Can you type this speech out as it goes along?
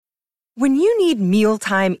When you need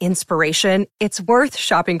mealtime inspiration, it's worth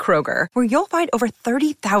shopping Kroger, where you'll find over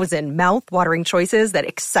 30,000 mouth-watering choices that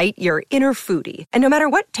excite your inner foodie. And no matter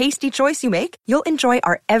what tasty choice you make, you'll enjoy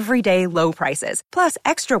our everyday low prices, plus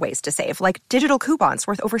extra ways to save, like digital coupons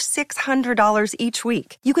worth over $600 each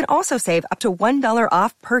week. You can also save up to $1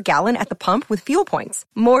 off per gallon at the pump with fuel points.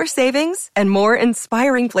 More savings and more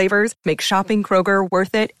inspiring flavors make shopping Kroger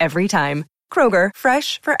worth it every time. Kroger,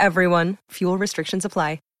 fresh for everyone. Fuel restrictions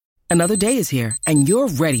apply. Another day is here, and you're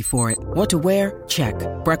ready for it. What to wear? Check.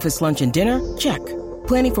 Breakfast, lunch, and dinner? Check.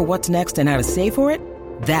 Planning for what's next and how to save for it?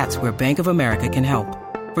 That's where Bank of America can help.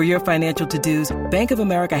 For your financial to-dos, Bank of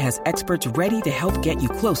America has experts ready to help get you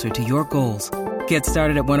closer to your goals. Get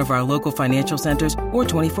started at one of our local financial centers or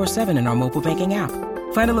 24/7 in our mobile banking app.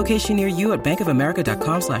 Find a location near you at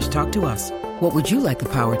bankofamerica.com/talktous. What would you like the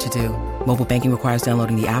power to do? Mobile banking requires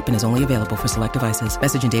downloading the app and is only available for select devices.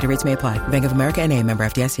 Message and data rates may apply. Bank of America N.A., member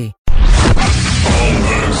FDIC.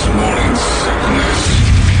 Holmberg's morning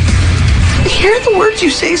sickness. Hear the words you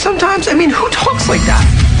say sometimes? I mean, who talks like that?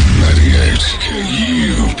 98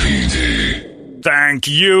 KUPD. Thank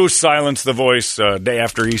you. Silence the voice. Day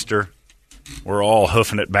after Easter. We're all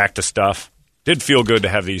hoofing it back to stuff. Did feel good to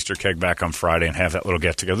have the Easter keg back on Friday and have that little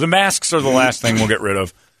get-together. The masks are the last thing we'll get rid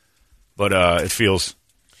of. But it feels...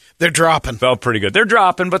 They're dropping. Felt pretty good. They're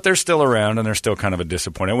dropping, but they're still around, and they're still kind of a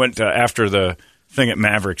disappointment. I went after the thing at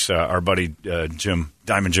Mavericks, our buddy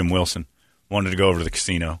Diamond Jim Wilson, wanted to go over to the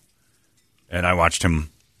casino, and I watched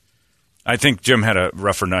him. I think Jim had a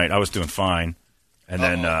rougher night. I was doing fine. And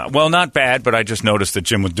then, well, not bad, but I just noticed that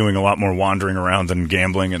Jim was doing a lot more wandering around than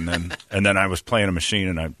gambling, and then I was playing a machine,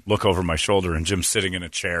 and I look over my shoulder, and Jim's sitting in a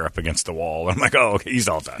chair up against the wall. I'm like, oh, okay, he's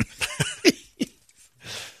all done.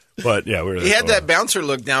 But yeah, he had that bouncer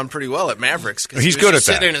look down pretty well at Mavericks. He's good at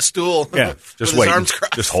that. Sitting in a stool, yeah, just with waiting, his arms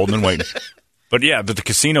crossed. just holding and waiting. But yeah, but the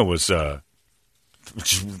casino was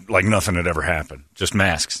just like nothing had ever happened. Just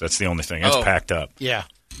masks. That's the only thing. It's packed up. Yeah.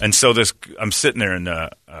 And so I'm sitting there, and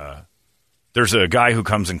there's a guy who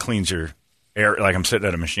comes and cleans your air. Like I'm sitting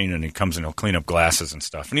at a machine, and he comes and he'll clean up glasses and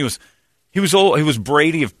stuff. And he was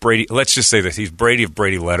Brady if Brady. Let's just say this: he's Brady if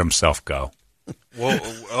Brady let himself go. Whoa!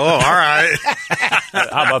 Oh, all right.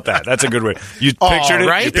 How about that? That's a good way. You pictured it,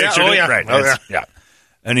 right? You pictured it, yeah. right? Oh, yeah.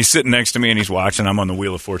 And he's sitting next to me, and he's watching. I'm on the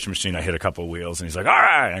Wheel of Fortune machine. I hit a couple of wheels, and he's like, "All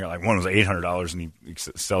right." I got like one was $800, and he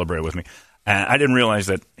celebrated with me. And I didn't realize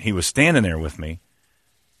that he was standing there with me.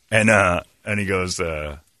 And he goes,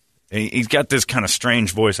 he's got this kind of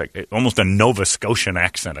strange voice, like almost a Nova Scotian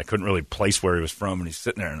accent. I couldn't really place where he was from, and he's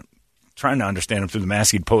sitting there and trying to understand him through the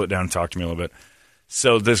mask. He'd pull it down and talk to me a little bit.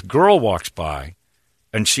 So this girl walks by,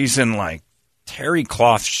 and she's in like terry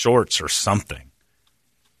cloth shorts or something,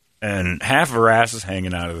 and half of her ass is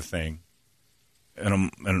hanging out of the thing.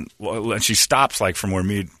 And she stops like from where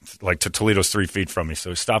to Toledo's 3 feet from me,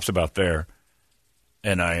 so he stops about there,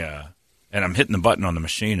 and I'm hitting the button on the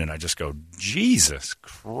machine, and I just go, Jesus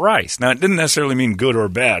Christ. Now, it didn't necessarily mean good or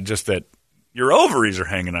bad, just that your ovaries are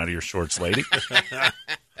hanging out of your shorts, lady.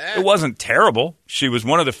 It wasn't terrible. She was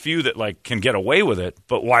one of the few that, like, can get away with it,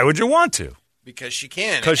 but why would you want to? Because she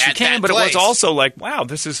can. Because she can, but it was also like, wow,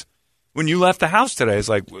 this is, when you left the house today, it's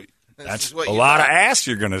like, that's a lot of ass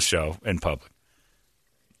you're going to show in public.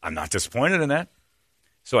 I'm not disappointed in that.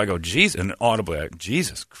 So I go, Jesus, and audibly,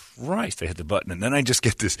 Jesus Christ, I hit the button, and then I just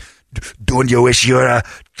get this, don't you wish you were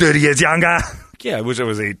 30 years younger? Yeah, I wish I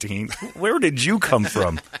was 18. Where did you come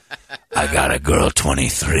from? I got a girl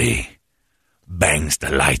 23, bangs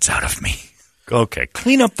the lights out of me. Okay,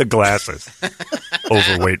 clean up the glasses,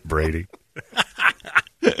 overweight Brady.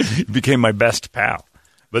 He became my best pal.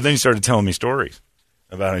 But then he started telling me stories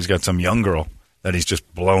about how he's got some young girl that he's just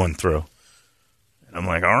blowing through. And I'm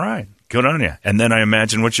like, all right. Good on you. And then I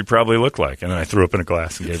imagined what she probably looked like. And then I threw up in a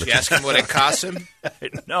glass and gave it to him. Did you ask him what it cost him?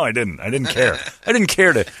 No, I didn't. I didn't care. I didn't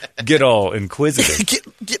care to get all inquisitive.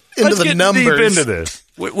 Get into the numbers. Deep into this.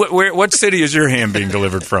 What city is your ham being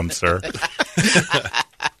delivered from, sir?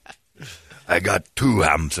 I got 2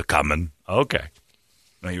 hams a coming. Okay.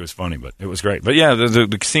 No, he was funny, but it was great. But yeah,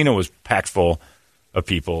 the casino was packed full of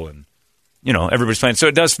people, and everybody's playing. So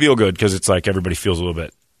it does feel good because it's like everybody feels a little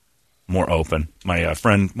bit more open. My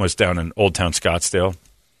friend was down in Old Town Scottsdale.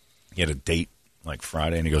 He had a date like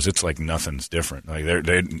Friday, and he goes, "It's like nothing's different. Like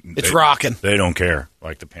it's rocking. They don't care.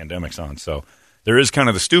 Like the pandemic's on." So there is kind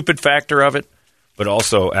of the stupid factor of it, but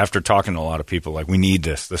also after talking to a lot of people, like we need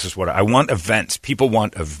this. This is what I want. Events. People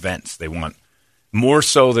want events. They want more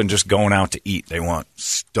so than just going out to eat. They want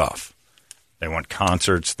stuff. They want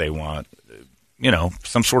concerts. They want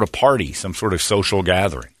some sort of party, some sort of social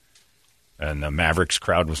gathering. And the Mavericks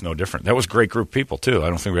crowd was no different. That was a great group of people, too. I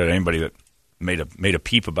don't think we had anybody that made a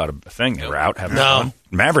peep about a thing. They were out having No. fun.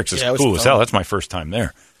 Mavericks is Yeah, it was cool as fun. hell. That's my first time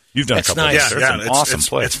there. You've done It's a couple nice. of days. It's an awesome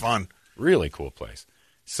place. It's fun. Really cool place.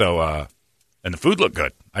 So, and the food looked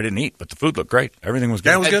good. I didn't eat, but the food looked great. Everything was good.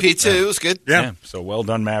 Yeah, it was Had good. pizza. It was good. Yeah. So well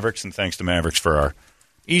done, Mavericks, and thanks to Mavericks for our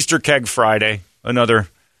Easter Keg Friday. Another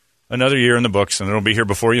year in the books, and it'll be here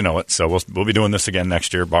before you know it. So we'll be doing this again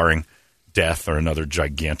next year, barring death or another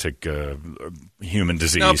gigantic human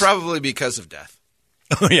disease. No, probably because of death.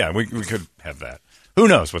 Yeah, we could have that. Who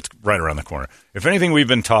knows what's right around the corner? If anything, we've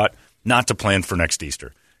been taught not to plan for next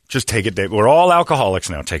Easter. Just take it day. We're all alcoholics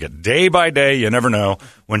now. Take it day by day. You never know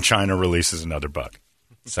when China releases another bug.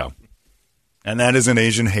 So, and that isn't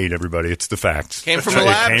Asian hate, everybody. It's the facts. Came from a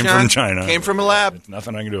lab, It came John. from China. Came from a lab. It's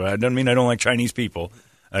nothing I can do. It doesn't mean I don't like Chinese people.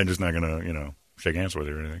 I'm just not going to, shake hands with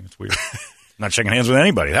you or anything. It's weird. Not shaking hands with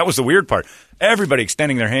anybody. That was the weird part. Everybody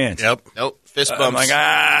extending their hands. Yep. Nope. Fist I'm bumps. like,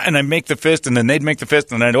 and I make the fist, and then they'd make the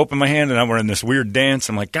fist, and I'd open my hand, and we're in this weird dance.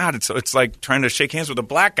 I'm like, God, it's like trying to shake hands with a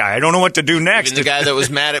black guy. I don't know what to do next. Even the guy that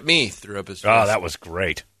was mad at me threw up his fist. Oh, that was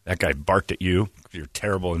great. That guy barked at you. You're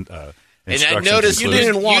terrible. And I instructions noticed you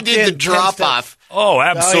included. did the drop off. Oh,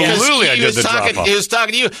 absolutely, I did the drop off. He was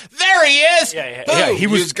talking to you. There he is. Yeah, he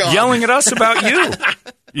was gone. yelling at us about you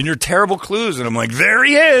in your terrible clues, and I'm like, there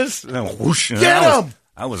he is. And then whoosh, and Get him!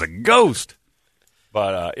 I was a ghost.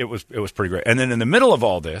 But it was pretty great. And then in the middle of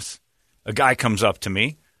all this, a guy comes up to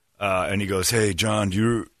me, and he goes, "Hey, John,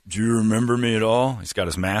 do you remember me at all?" He's got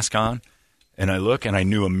his mask on. And I look, and I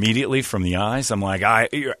knew immediately from the eyes. I'm like,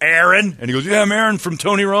 "You're Aaron?" And he goes, "Yeah, I'm Aaron from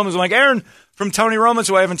Tony Roma's." I'm like, "Aaron from Tony Roma's,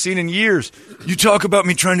 who I haven't seen in years. You talk about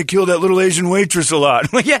me trying to kill that little Asian waitress a lot." I'm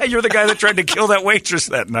like, "Yeah, you're the guy that tried to kill that waitress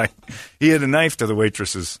that night." He had a knife to the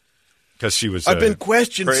waitress's because she was I've been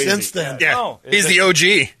questioned crazy. since then. Yeah. No, He's the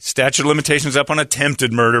OG. Statute of limitations up on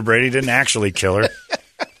attempted murder. Brady didn't actually kill her.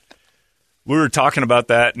 We were talking about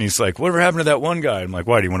that, and he's like, "Whatever happened to that one guy?" I'm like,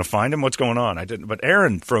 "Why, do you want to find him? What's going on?" I didn't. But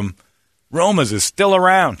Aaron from Roma's is still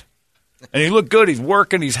around. And he looked good. He's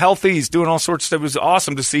working. He's healthy. He's doing all sorts of stuff. It was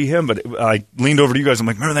awesome to see him. But I leaned over to you guys. I'm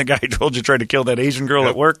like, "Remember that guy I told you tried to kill that Asian girl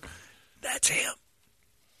at work? That's him."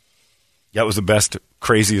 That was the best,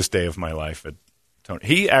 craziest day of my life. At Tony.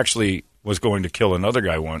 He actually was going to kill another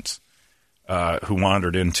guy once who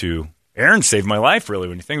wandered into – Aaron saved my life, really,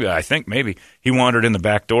 when you think about it. I think maybe. He wandered in the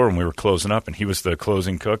back door when we were closing up, and he was the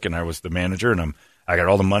closing cook, and I was the manager, and I got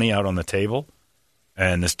all the money out on the table.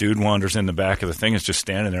 And this dude wanders in the back of the thing, is just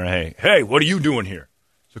standing there. Hey, what are you doing here?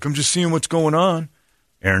 It's like, I'm just seeing what's going on.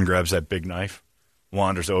 Aaron grabs that big knife,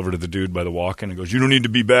 wanders over to the dude by the walk-in and goes, "You don't need to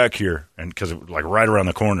be back here." And because like right around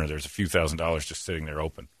the corner, there's a few $1,000s just sitting there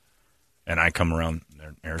open. And I come around,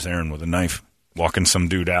 there's Aaron with a knife, walking some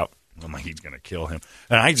dude out. I'm like, he's going to kill him.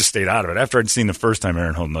 And I just stayed out of it. After I'd seen the first time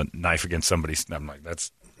Aaron holding a knife against somebody, I'm like,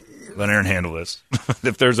 let Aaron handle this.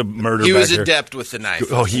 If there's a murder He back was there- adept with the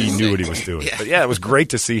knife. Oh, he knew what he was doing. Yeah. But yeah, it was great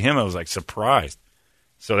to see him. I was like surprised.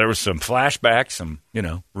 So there was some flashbacks, some,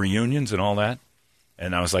 reunions and all that.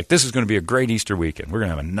 And I was like, this is going to be a great Easter weekend. We're going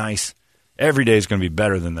to have a nice, every day is going to be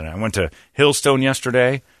better than that. I went to Hillstone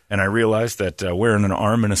yesterday, and I realized that wearing an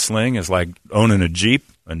arm in a sling is like owning a Jeep.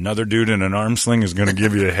 Another dude in an arm sling is going to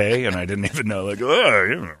give you a hay, and I didn't even know. Like,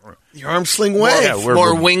 Your arm sling way. yeah,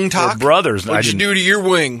 More wing talk? We're brothers. What'd you do to your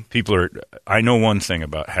wing? People are. I know one thing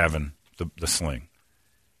about having the sling.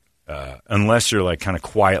 Unless you're like kind of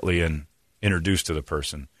quietly and introduced to the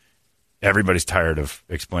person, everybody's tired of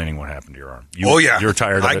explaining what happened to your arm. You're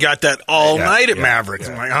tired of it. I got that all night at Mavericks.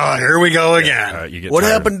 I'm like, oh, here we go again. You get What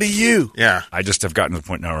tired of happened to you? Yeah. I just have gotten to the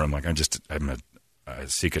point now where I'm like, I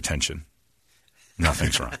seek attention.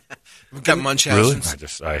 Nothing's wrong. We've got Munchausen's.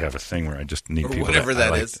 Really? I have a thing where I just need Or people. whatever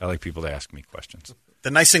that is. I like people to ask me questions.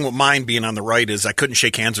 The nice thing with mine being on the right is I couldn't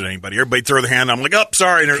shake hands with anybody. Everybody throw their hand. I'm like, oh,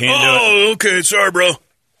 sorry. And they're, Can't do okay, sorry, bro.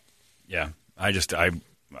 Yeah, I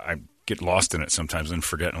get lost in it sometimes and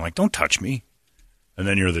forget. I'm like, don't touch me. And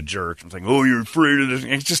then you're the jerk. I'm like, oh, you're afraid of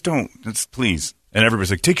this. Just don't. Please. And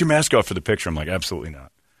everybody's like, take your mask off for the picture. I'm like, absolutely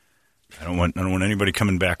not. I don't want anybody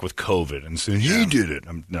coming back with COVID and saying he did it.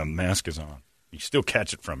 The mask is on. You still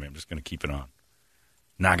catch it from me. I'm just going to keep it on.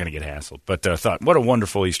 Not going to get hassled. But I thought, what a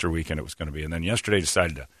wonderful Easter weekend it was going to be. And then yesterday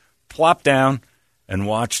decided to plop down and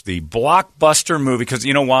watch the blockbuster movie. Because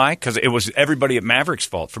you know why? Because it was everybody at Maverick's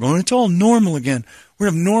fault for going, it's all normal again. We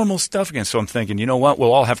have normal stuff again. So I'm thinking, you know what?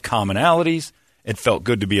 We'll all have commonalities. It felt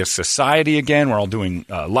good to be a society again. We're all doing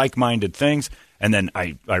like-minded things. And then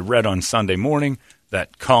I read on Sunday morning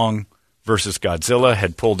that Kong versus Godzilla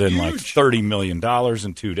had pulled in like $30 million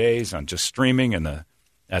in 2 days on just streaming and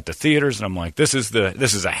at the theaters. And I'm like, this is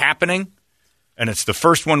a happening. And it's the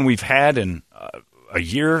first one we've had in a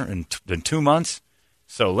year and 2 months.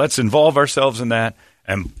 So let's involve ourselves in that.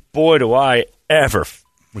 And boy, do I ever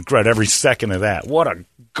regret every second of that. What a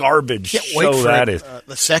garbage show that is.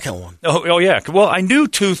 The second one. Oh, yeah. Well, I knew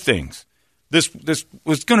two things. This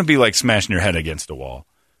was going to be like smashing your head against a wall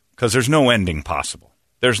because there's no ending possible.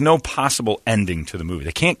 There's no possible ending to the movie.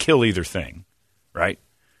 They can't kill either thing, right?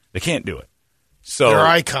 They can't do it. So they're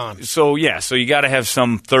icons. So you got to have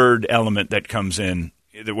some third element that comes in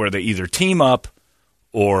where they either team up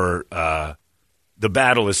or the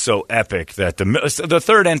battle is so epic that the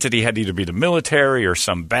third entity had to either be the military or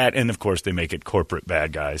some bad, and of course they make it corporate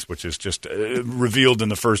bad guys, which is just revealed in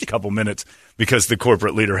the first couple minutes because the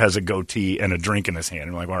corporate leader has a goatee and a drink in his hand.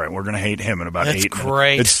 And we're like, all right, we're going to hate him in about 8 minutes.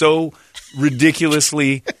 Great. It's so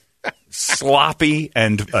ridiculously sloppy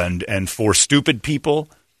and for stupid people.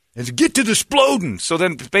 It's get to the exploding. So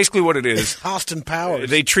then basically what it is. Austin Powers.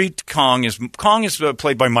 They treat Kong is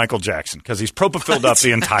played by Michael Jackson because he's propofilled up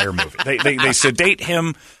the entire movie. They sedate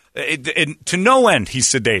him to no end. He's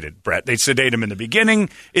sedated, Brett. They sedate him in the beginning.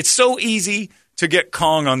 It's so easy to get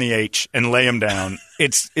Kong on the H and lay him down.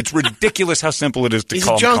 It's ridiculous how simple it is to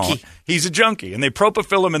call him Kong. He's a junkie. And they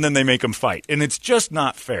propofill him and then they make him fight. And it's just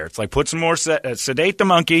not fair. It's like put some more sedate the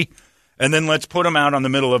monkey and then let's put him out on the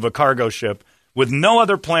middle of a cargo ship with no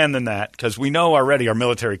other plan than that, because we know already our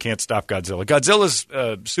military can't stop Godzilla. Godzilla's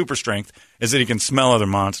super strength is that he can smell other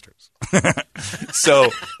monsters.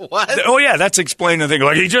 So, what? Oh yeah, that's explaining the thing.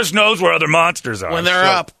 Like he just knows where other monsters are when they're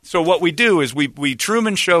up. So what we do is we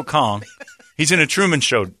Truman Show Kong. He's in a Truman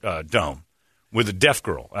Show dome with a deaf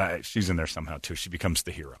girl. She's in there somehow too. She becomes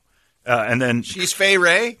the hero, and then she's Fay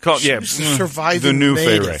Ray. Surviving the new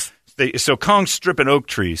Fay native. Ray. So Kong's stripping oak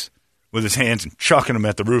trees with his hands and chucking them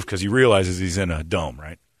at the roof because he realizes he's in a dome,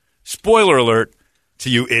 right? Spoiler alert to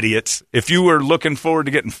you idiots. If you were looking forward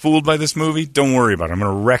to getting fooled by this movie, don't worry about it. I'm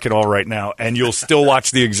going to wreck it all right now, and you'll still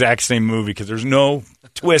watch the exact same movie because there's no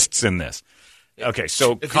twists in this. Okay,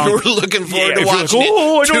 so if you were looking forward to watching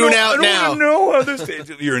it, tune out now. No,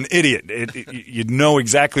 you're an idiot. You know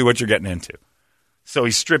exactly what you're getting into. So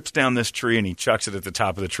he strips down this tree and he chucks it at the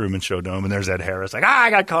top of the Truman Show dome, and there's Ed Harris like, I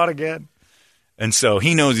got caught again. And so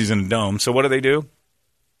he knows he's in a dome. So what do?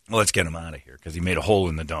 Well, let's get him out of here because he made a hole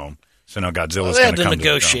in the dome. So now Godzilla's going to come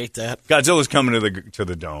negotiate to the dome. that. Godzilla's coming to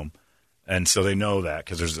the dome, and so they know that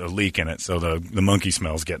because there's a leak in it. So the monkey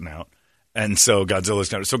smell's getting out, and so Godzilla's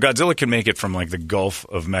going. So Godzilla can make it from like the Gulf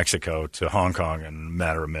of Mexico to Hong Kong in a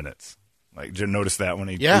matter of minutes. Like, did you notice that when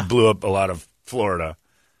he blew up a lot of Florida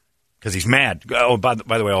because he's mad? Oh, by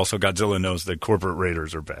the way, also Godzilla knows that corporate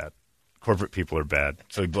raiders are bad. Corporate people are bad.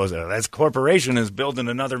 So he blows it out. That corporation is building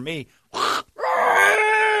another me.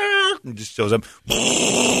 He just shows up.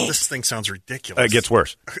 This thing sounds ridiculous. It gets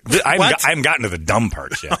worse. I haven't gotten to the dumb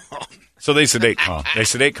parts yet. So they sedate Kong.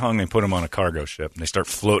 They put him on a cargo ship, and they start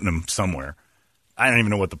floating him somewhere. I don't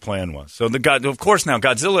even know what the plan was. So of course now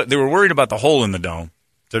Godzilla, they were worried about the hole in the dome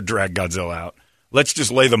to drag Godzilla out. Let's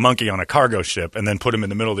just lay the monkey on a cargo ship and then put him in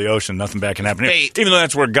the middle of the ocean. Nothing bad can happen. Even though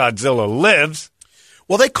that's where Godzilla lives.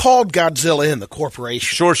 Well, they called Godzilla in the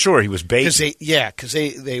corporation. Sure. He was bait. Because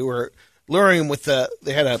they were luring him with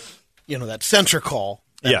they had that sensor call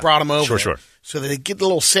that brought him over. Sure. So they get a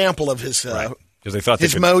little sample of his because they thought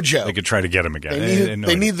his mojo. They could try to get him again.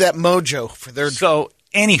 They need that mojo for their. So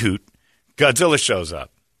anywho, Godzilla shows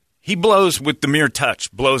up. He blows with the mere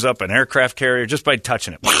touch, blows up an aircraft carrier just by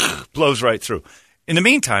touching it. Blows right through. In the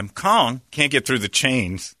meantime, Kong can't get through the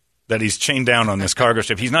chains that he's chained down on this cargo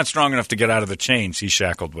ship. He's not strong enough to get out of the chains he's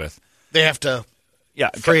shackled with. They have to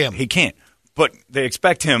free him. He can't. But they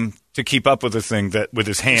expect him to keep up with the thing that with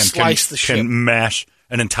his hands can mash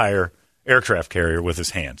an entire aircraft carrier with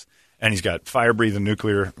his hands. And he's got fire-breathing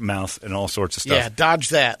nuclear mouth and all sorts of stuff. Yeah, dodge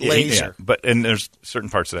that. Laser. And there's certain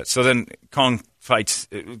parts of that. So then Kong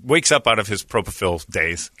wakes up out of his propofol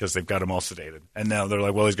days because they've got him all sedated. And now they're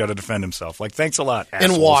like, well, he's got to defend himself. Like, thanks a lot,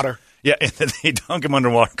 assholes. In water. Yeah, and then they dunk him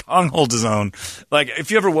underwater. Kong holds his own. Like, if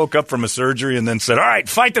you ever woke up from a surgery and then said, all right,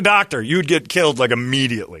 fight the doctor, you'd get killed, like,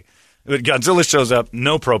 immediately. But Godzilla shows up,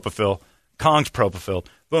 no propofol. Kong's propofol.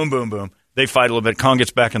 Boom, boom, boom. They fight a little bit. Kong gets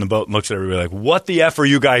back in the boat and looks at everybody like, what the F are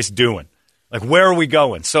you guys doing? Like, where are we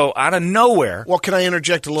going? So, out of nowhere. Well, can I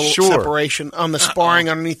interject a little separation on the sparring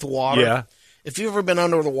underneath the water? Yeah. If you've ever been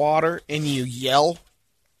under the water and you yell.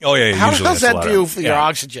 Oh, yeah. How does that do for your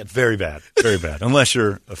oxygen? Very bad. Very bad. Unless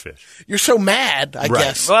you're a fish. You're so mad, I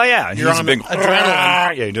guess. Well, yeah. You're on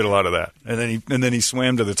adrenaline. Yeah, he did a lot of that. And then he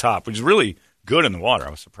swam to the top, which is really good in the water. I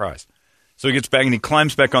was surprised. So he gets back and he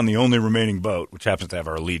climbs back on the only remaining boat, which happens to have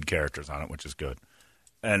our lead characters on it, which is good.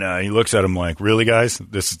 And he looks at him like, really, guys?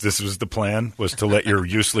 This was the plan, was to let your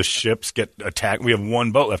useless ships get attacked? We have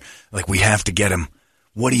one boat left. Like, we have to get him.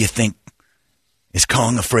 What do you think? Is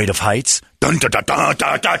Kong afraid of heights? Dun, da, da, da,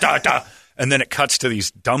 da, da, da, da. And then it cuts to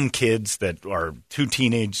these dumb kids that are two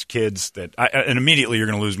teenage kids and immediately you're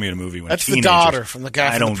going to lose me in a movie when That's teenagers, the daughter from the guy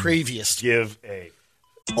I from don't the previous. give a...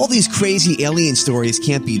 All these crazy alien stories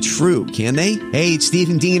can't be true, can they? Hey, it's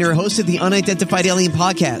Stephen Diener, host of the Unidentified Alien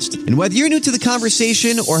Podcast. And whether you're new to the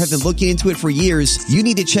conversation or have been looking into it for years, you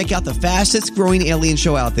need to check out the fastest growing alien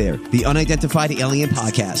show out there, the Unidentified Alien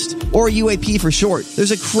Podcast, or UAP for short.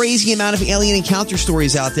 There's a crazy amount of alien encounter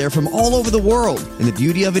stories out there from all over the world. And the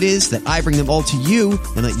beauty of it is that I bring them all to you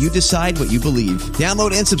and let you decide what you believe.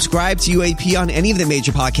 Download and subscribe to UAP on any of the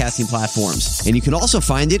major podcasting platforms. And you can also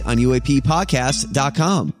find it on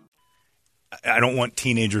UAPpodcast.com. I don't want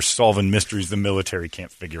teenagers solving mysteries the military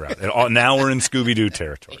can't figure out. Now we're in Scooby-Doo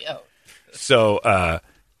territory. So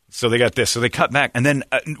they got this. So they cut back. And then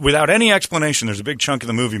without any explanation, there's a big chunk of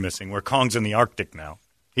the movie missing where Kong's in the Arctic now.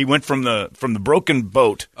 He went from the broken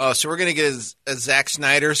boat. Oh, so we're going to get a Zack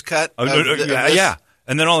Snyder's cut? Yeah.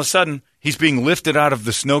 And then all of a sudden, he's being lifted out of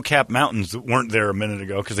the snow-capped mountains that weren't there a minute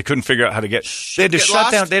ago because they couldn't figure out how to get. They had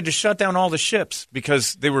to shut down all the ships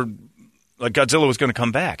because they were. Like Godzilla was going to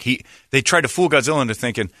come back. They tried to fool Godzilla into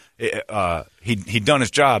thinking he'd done his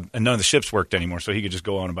job and none of the ships worked anymore, so he could just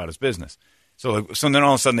go on about his business. So then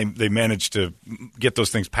all of a sudden they managed to get those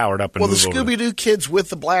things powered up and move over. Well, the Scooby-Doo kids with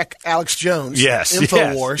the black Alex Jones. Yes.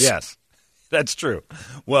 InfoWars. Yes. That's true.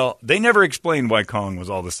 Well, they never explained why Kong was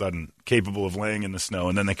all of a sudden capable of laying in the snow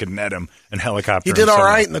and then they could net him and helicopter him. He did all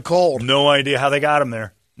right in the cold. No idea how they got him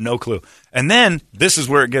there. No clue. And then this is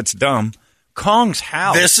where it gets dumb. Kong's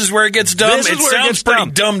house. This is where it gets dumb? It sounds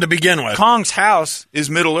pretty dumb to begin with. Kong's house is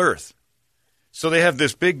Middle Earth. So they have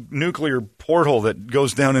this big nuclear portal that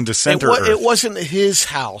goes down into Center Earth. It wasn't his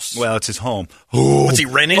house. Well, it's his home. What's he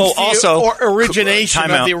renting? Also, or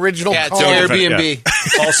origination of the original Kong. It's Airbnb.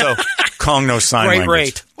 Yeah. Also, Kong knows sign language.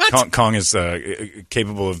 Rate. What? Kong is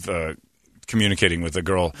capable of communicating with the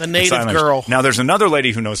girl. The native girl. Now, there's another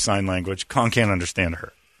lady who knows sign language. Kong can't understand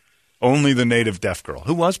her. Only the native deaf girl,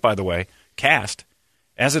 who was, by the way, cast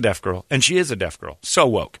as a deaf girl, and she is a deaf girl. So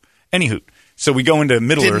woke. Anywho, so we go into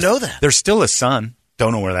Middle Earth. Didn't know that. There's still a sun.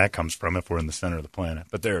 Don't know where that comes from if we're in the center of the planet,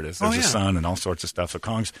 but there it is. There's a sun and all sorts of stuff. So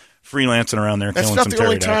Kong's freelancing around there, killing some pterodactyls.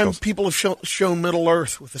 That's not the only time people have shown Middle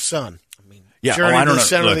Earth with the sun. I mean, yeah, Journey I don't to the know.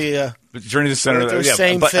 Center Look, of the Journey to the Center of the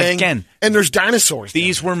same but thing. Again, and there's dinosaurs.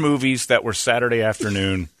 These were movies that were Saturday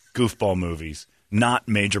afternoon goofball movies, not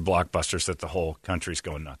major blockbusters that the whole country's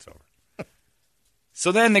going nuts over.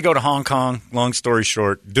 So then they go to Hong Kong. Long story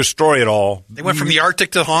short, destroy it all. They went from the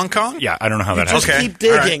Arctic to Hong Kong? Yeah, I don't know how that happened. Just keep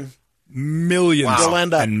digging. Right. Millions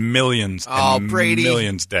and millions and Brady.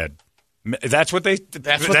 millions dead. That's what they.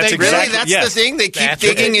 That's what they really. That's the thing. They keep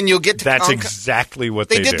digging, and you'll get to. That's exactly what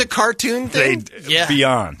they did. They did the cartoon thing.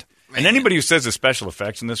 Beyond. Man. And anybody who says the special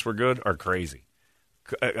effects in this were good are crazy.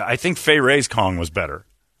 I think Fay Wray's Kong was better.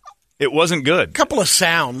 It wasn't good. A couple of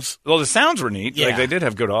sounds. Well, the sounds were neat. Yeah. Like they did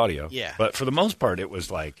have good audio. Yeah. But for the most part, it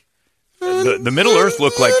was like the Middle Earth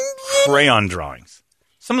looked like crayon drawings.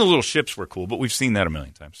 Some of the little ships were cool, but we've seen that a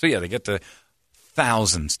million times. So, yeah, they get to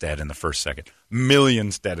thousands dead in the first second,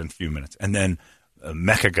 millions dead in a few minutes, and then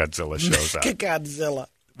Mechagodzilla shows up. Mechagodzilla.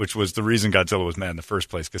 Which was the reason Godzilla was mad in the first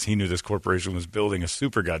place, because he knew this corporation was building a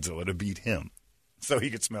super Godzilla to beat him. So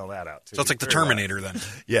he could smell that out, too. So it's like the Terminator, then.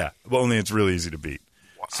 Yeah, well, only it's really easy to beat.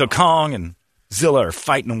 Wow. So Kong and Zilla are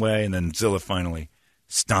fighting away, and then Zilla finally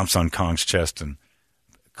stomps on Kong's chest and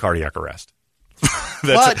cardiac arrest.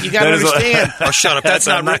 But you got to understand. Oh, shut up. That's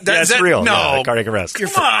not that's real. No. Yeah, cardiac arrest. You're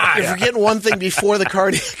forgetting one thing before the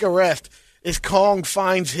cardiac arrest is Kong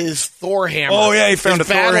finds his Thor hammer. Oh, yeah, he found a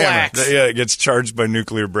Thor hammer. Axe. Yeah, it gets charged by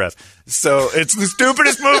nuclear breath. So it's the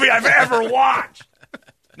stupidest movie I've ever watched.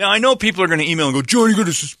 Now, I know people are going to email and go, John, you're going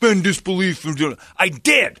to suspend disbelief from doing it. I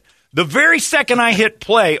did. The very second I hit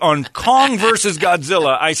play on Kong versus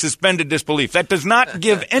Godzilla, I suspended disbelief. That does not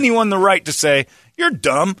give anyone the right to say, you're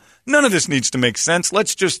dumb. None of this needs to make sense.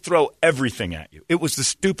 Let's just throw everything at you. It was the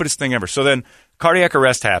stupidest thing ever. So then cardiac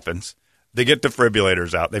arrest happens. They get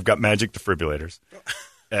defibrillators out. They've got magic defibrillators.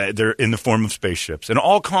 They're in the form of spaceships. And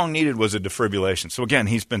all Kong needed was a defibrillation. So again,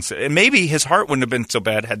 maybe his heart wouldn't have been so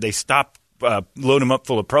bad had they stopped loading him up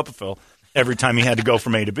full of propofol every time he had to go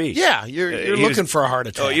from A to B. Yeah, you're looking for a heart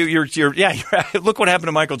attack. Oh, you're look what happened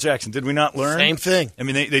to Michael Jackson. Did we not learn? Same thing. I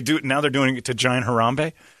mean, they do it now. They're doing it to Giant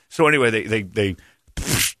Harambe. So anyway,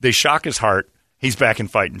 they shock his heart. He's back in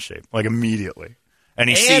fighting shape, like immediately. And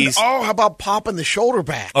he sees. Oh, how about popping the shoulder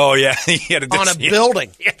back? Oh, yeah. He had on a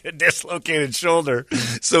building. He had a dislocated shoulder.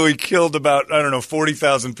 So he killed about,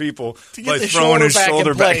 40,000 people by throwing his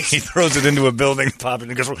shoulder back. He throws it into a building, pops it,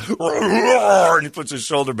 and goes, and he puts his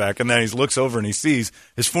shoulder back. And then he looks over and he sees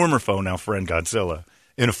his former foe, now friend Godzilla,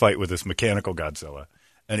 in a fight with this mechanical Godzilla.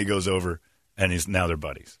 And he goes over, and now they're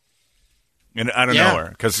buddies. And I don't know her,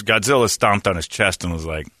 because Godzilla stomped on his chest and was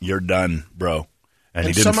like, "You're done, bro." And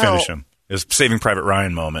he didn't finish him. It was Saving Private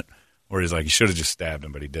Ryan moment where he's like, he should have just stabbed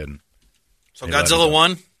him, but he didn't. So Godzilla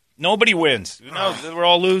won? Nobody wins. No, we're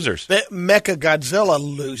all losers. Mecha Godzilla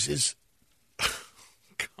loses.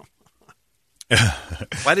 Come on.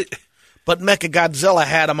 Why did... But Mecha Godzilla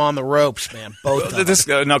had him on the ropes, man. Both of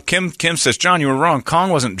them. Now, Kim says, John, you were wrong.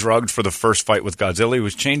 Kong wasn't drugged for the first fight with Godzilla. He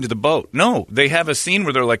was chained to the boat. No, they have a scene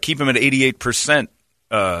where they're like, keep him at 88%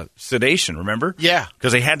 sedation, remember? Yeah.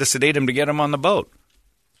 Because they had to sedate him to get him on the boat.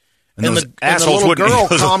 And those assholes wouldn't. The little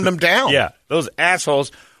girl calmed him down. Yeah, those assholes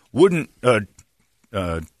wouldn't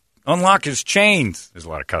unlock his chains. There's a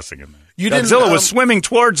lot of cussing in there. Godzilla was swimming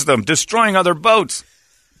towards them, destroying other boats.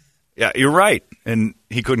 Yeah, you're right. And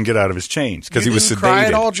he couldn't get out of his chains because he was sedated. You didn't cry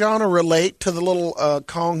at all, John, or relate to the little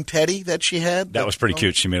Kong teddy that she had? That was pretty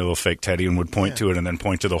cute. She made a little fake teddy and would point to it and then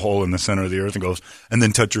point to the hole in the center of the earth and goes, and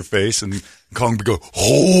then touch her face. And Kong would go,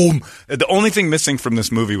 home. The only thing missing from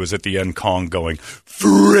this movie was at the end Kong going,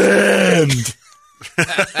 friend.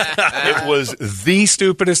 It was the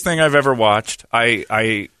stupidest thing I've ever watched.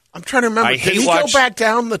 I'm trying to remember. Did he go back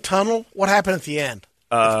down the tunnel? What happened at the end?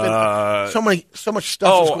 So much stuff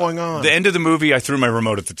was going on. The end of the movie, I threw my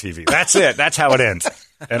remote at the TV. That's it. That's how it ends.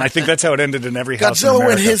 And I think that's how it ended in every house in America. Godzilla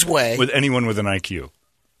went his way. With anyone with an IQ.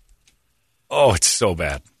 Oh, it's so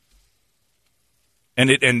bad.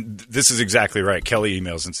 And this is exactly right. Kelly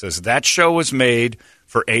emails and says, that show was made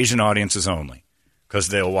for Asian audiences only because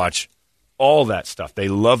they'll watch all that stuff. They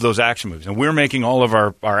love those action movies. And we're making all of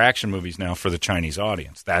our action movies now for the Chinese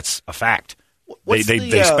audience. That's a fact.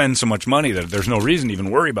 They spend so much money that there's no reason to even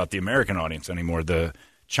worry about the American audience anymore. The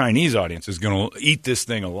Chinese audience is going to eat this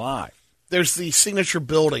thing alive. There's the signature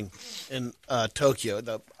building in Tokyo,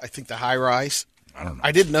 I think the high rise. I don't know.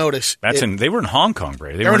 I did notice. They were in Hong Kong,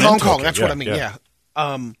 Ray. They were in Hong Kong. That's what I mean, yeah.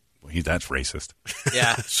 Well, that's racist.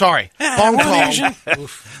 Yeah, sorry. Hong Kong.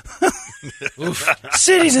 Oof.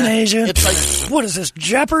 Cities in Asia. It's like, what is this,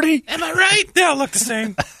 Jeopardy? Am I right? They all look the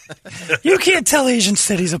same. You can't tell Asian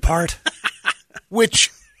cities apart. Because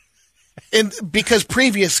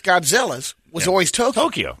previous Godzillas was always Tokyo.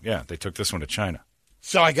 Tokyo, yeah. They took this one to China.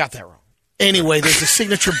 So I got that wrong. Anyway, there's a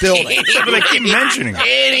signature building. But they keep mentioning it.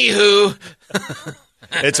 Anywho.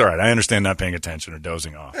 It's all right. I understand not paying attention or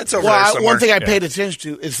dozing off. It's over there somewhere. One thing I paid attention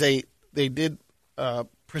to is they did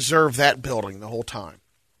preserve that building the whole time.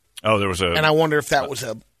 Oh, there was and I wonder if that was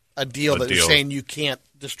a deal that was saying you can't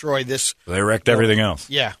destroy this. They wrecked everything else.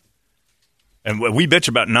 Yeah. And we bitch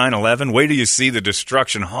about 9/11. Wait till you see the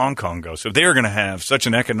destruction Hong Kong goes. So they're going to have such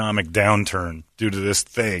an economic downturn due to this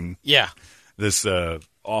thing. Yeah. This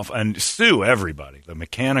and sue everybody.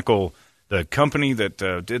 The company that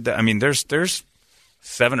did that. I mean, there's $700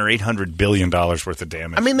 or $800 billion worth of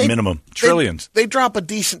damage. I mean, minimum trillions. They drop a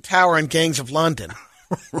decent tower in Gangs of London.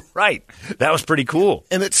 Right. That was pretty cool.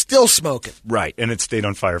 And it's still smoking. Right. And it stayed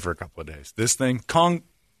on fire for a couple of days. This thing, Kong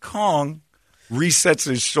resets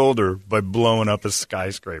his shoulder by blowing up a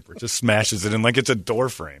skyscraper. Just smashes it in like it's a door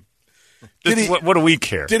frame. What do we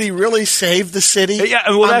care? Did he really save the city? Yeah,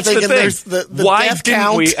 well, that's the thing. Why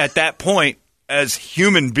didn't we, at that point, as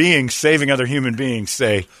human beings saving other human beings,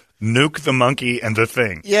 say, nuke the monkey and the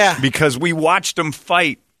thing? Yeah. Because we watched them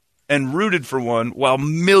fight and rooted for one while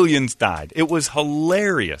millions died. It was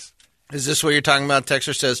hilarious. Is this what you're talking about?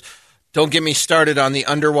 Texter says, don't get me started on the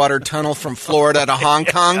underwater tunnel from Florida to Hong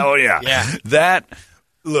Kong. Oh, yeah. That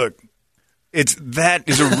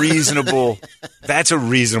is a reasonable, that's a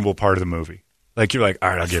reasonable part of the movie. Like, you're like, all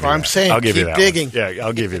right, I'll give you that. I'm saying, I'll give keep you that digging. One. Yeah,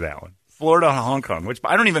 I'll give you that one. Florida to Hong Kong, which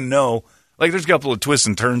I don't even know. Like, there's a couple of twists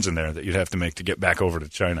and turns in there that you'd have to make to get back over to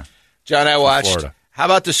China. John, I watched. How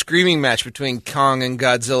about the screaming match between Kong and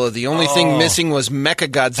Godzilla? The only thing missing was Mecha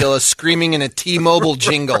Godzilla screaming in a T-Mobile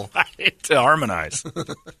jingle. Right, to harmonize.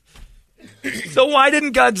 So why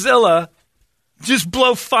didn't Godzilla just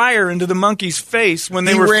blow fire into the monkey's face when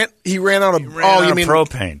they He ran out of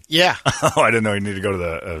propane? Yeah. Oh, I didn't know he needed to go to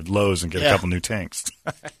the Lowe's and get a couple new tanks.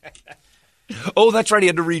 Oh, that's right. He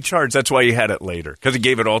had to recharge. That's why he had it later, because he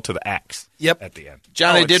gave it all to the axe. Yep. At the end.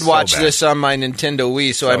 John, I did watch this on my Nintendo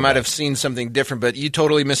Wii, so I might have seen something different, but you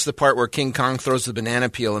totally missed the part where King Kong throws the banana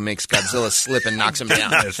peel and makes Godzilla slip and knocks him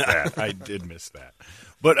down. I did miss that.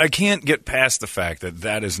 But I can't get past the fact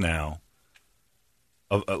that is now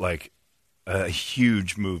a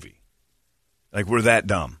huge movie. Like, we're that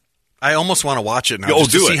dumb. I almost want to watch it now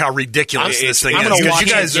just to see how ridiculous this thing is. I'm going to watch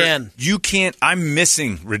it again. You can't – I'm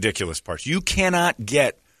missing ridiculous parts. You cannot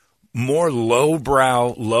get more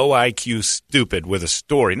lowbrow, low IQ stupid with a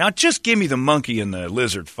story. Now, just give me the monkey and the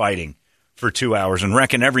lizard fighting for 2 hours and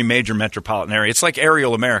wrecking every major metropolitan area. It's like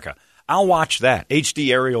Aerial America. I'll watch that.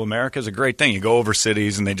 HD Aerial America is a great thing. You go over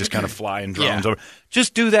cities and they just kind of fly in drones over.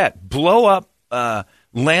 Just do that. Blow up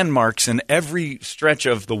landmarks in every stretch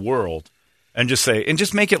of the world and just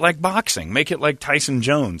make it like boxing. Make it like Tyson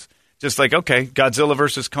Jones. Just like, okay, Godzilla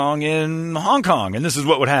versus Kong in Hong Kong, and this is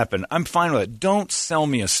what would happen. I'm fine with it. Don't sell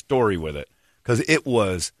me a story with it, because it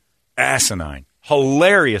was asinine,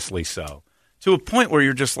 hilariously so, to a point where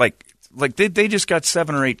you're just like they just got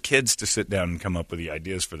 7 or 8 kids to sit down and come up with the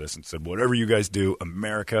ideas for this and said, whatever you guys do,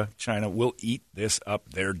 America, China, we'll eat this up.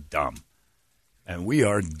 They're dumb. And we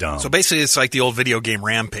are dumb. So basically it's like the old video game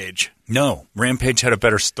Rampage. No, Rampage had a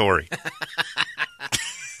better story.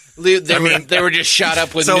 They were just shot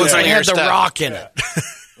up with nuclear they had stuff. The Rock in it.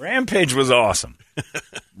 Rampage was awesome.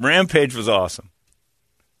 Rampage was awesome.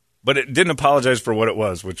 But it didn't apologize for what it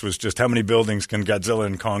was, which was just how many buildings can Godzilla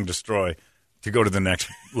and Kong destroy to go to the next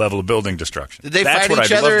level of building destruction. Did they fight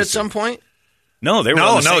each other at some point? No, they were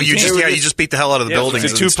on the same you team. you just beat the hell out of the buildings.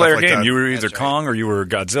 It's a 2-player game. Like you were either Kong or you were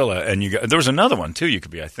Godzilla, and there was another one too. You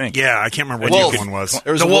could be, I think. Yeah, I can't remember what the one was.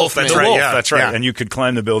 There was the a wolf. That's right. Yeah, that's right. Yeah. And you could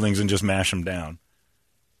climb the buildings and just mash them down,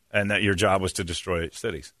 and that your job was to destroy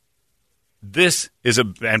cities. This is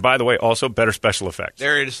and by the way, also better special effects.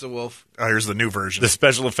 There it is, the wolf. Oh, here's the new version. The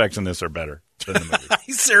special effects in this are better than the movie. Are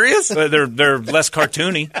you serious? They're less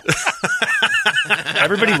cartoony.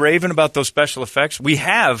 Everybody raving about those special effects. We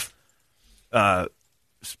have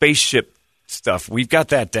spaceship stuff. We've got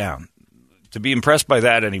that down. To be impressed by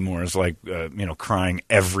that anymore is like crying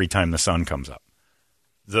every time the sun comes up.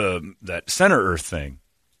 That Center Earth thing.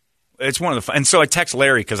 It's one of the and so I text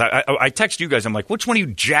Larry because I text you guys. I'm like, which one of you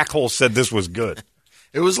jackholes said this was good?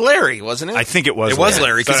 It was Larry, wasn't it? I think it was. It was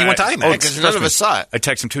Larry because he went to IMAX. Because none of us saw it. I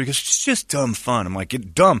text him too. He goes, "It's just dumb fun." I'm like,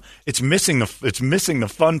 "Dumb? It's missing the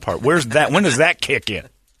fun part. Where's that? When does that kick in?"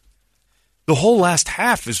 The whole last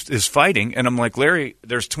half is fighting, and I'm like, Larry,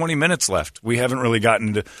 there's 20 minutes left. We haven't really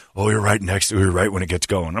gotten to. Oh, you're right you're right when it gets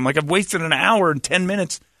going. I'm like, I've wasted an hour and 10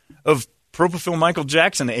 minutes of Propofol Michael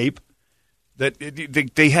Jackson ape. That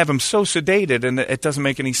they have him so sedated, and it doesn't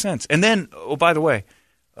make any sense. And then, oh, by the way,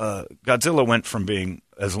 Godzilla went from being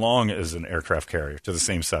as long as an aircraft carrier to the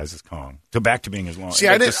same size as Kong to back to being as long. See,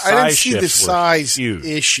 I didn't see the size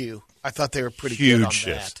issue. I thought they were pretty good on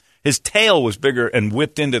that. His tail was bigger and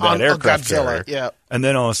whipped into that aircraft carrier. Yeah. And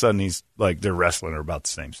then all of a sudden he's like they're wrestling are about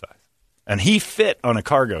the same size. And he fit on a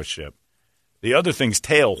cargo ship. The other thing's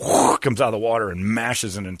tail comes out of the water and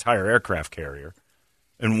mashes an entire aircraft carrier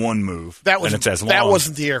in one move. That was and it's as long. That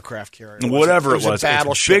wasn't the aircraft carrier. Whatever it was. A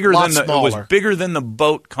battleship. Bigger than it was bigger than the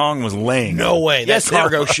boat Kong was laying. No on. way. That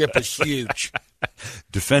cargo ship is huge.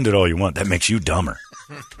 Defend it all you want. That makes you dumber.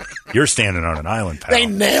 You're standing on an island, pal. They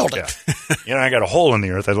nailed it. Yeah. I got a hole in the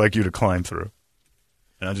earth I'd like you to climb through.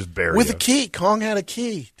 And I'll just bury you. With a key. Kong had a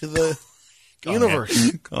key to the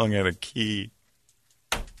universe. Kong had a key.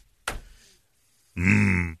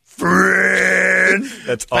 Friend.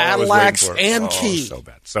 That's all battle I was axe waiting for. and key. So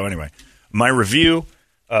bad. So anyway, my review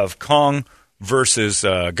of Kong versus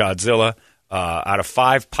Godzilla, out of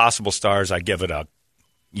 5 possible stars, I give it a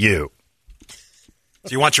U.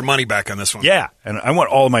 So you want your money back on this one? Yeah, and I want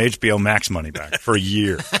all of my HBO Max money back for a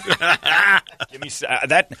year. Give me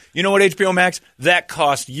that. You know what, HBO Max? That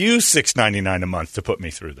cost you $6.99 a month to put me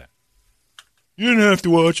through that. You didn't have to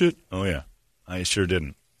watch it. Oh yeah, I sure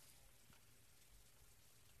didn't.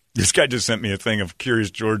 This guy just sent me a thing of Curious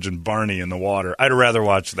George and Barney in the water. I'd rather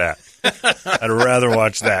watch that. I'd rather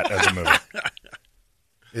watch that as a movie.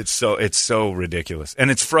 It's so ridiculous, and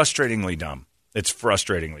it's frustratingly dumb. It's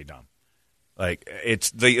frustratingly dumb. Like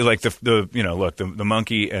it's the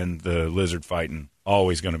monkey and the lizard fighting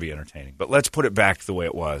always going to be entertaining. But let's put it back to the way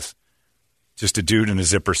it was. Just a dude in a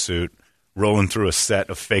zipper suit rolling through a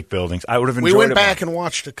set of fake buildings. I would have enjoyed it. We went back and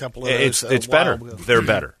watched a couple of those. It's better. They're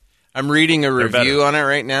better. I'm reading a review on it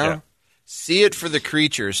right now. Yeah. See it for the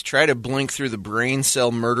creatures. Try to blink through the brain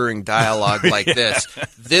cell murdering dialogue like this.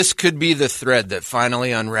 This could be the thread that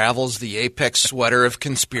finally unravels the apex sweater of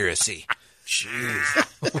conspiracy.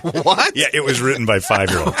 Jeez. What? Yeah, it was written by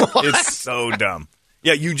 5-year-olds. It's so dumb.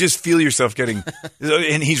 Yeah, you just feel yourself getting –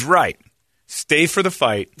 and he's right. Stay for the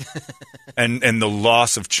fight and the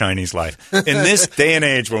loss of Chinese life. In this day and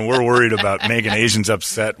age when we're worried about making Asians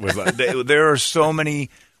upset, there are so many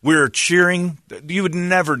We're cheering. You would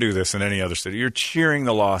never do this in any other city. You're cheering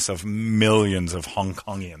the loss of millions of Hong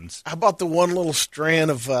Kongians. How about the one little strand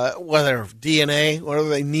of whether DNA, whatever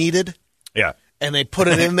they needed? Yeah. And they put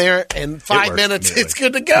it in there, and 5 minutes, it's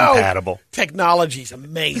good to go. Compatible. Technology's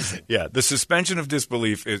amazing. Yeah, the suspension of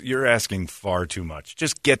disbelief, you're asking far too much.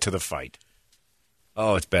 Just get to the fight.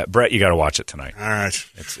 Oh, it's bad. Brett, you got to watch it tonight. All right.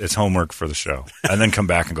 It's homework for the show. And then come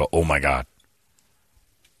back and go, oh, my God.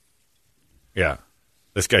 Yeah.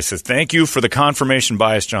 This guy says, thank you for the confirmation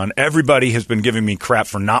bias, John. Everybody has been giving me crap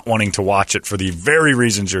for not wanting to watch it for the very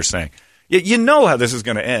reasons you're saying. You know how this is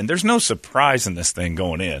going to end. There's no surprise in this thing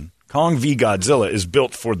going in. Kong v. Godzilla is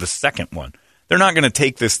built for the second one. They're not going to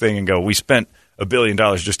take this thing and go, we spent $1 billion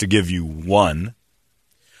just to give you one.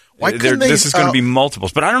 This is going to be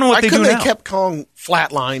multiples. But I don't know what they do now. Why couldn't they kept Kong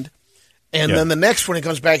flatlined, and then the next one he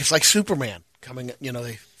comes back, it's like Superman coming,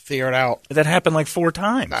 they figure it out. That happened like 4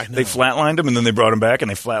 times. They flatlined him, and then they brought him back, and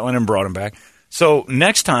they flatlined him and brought him back. So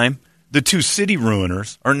next time, the 2 city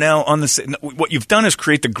ruiners are now on the – what you've done is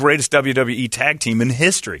create the greatest WWE tag team in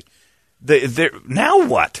history. Now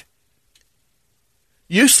what?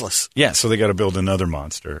 Useless. Yeah, so they got to build another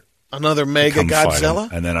monster. Another mega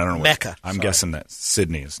Godzilla? And then I don't know. Mecha. I'm guessing that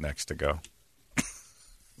Sydney is next to go.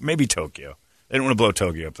 Maybe Tokyo. They didn't want to blow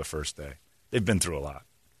Tokyo up the first day. They've been through a lot.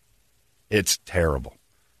 It's terrible.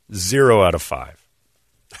 0 out of 5.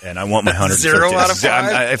 And I want my 150. 0 out of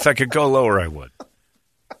 5? If I could go lower, I would.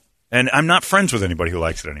 And I'm not friends with anybody who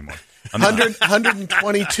likes it anymore.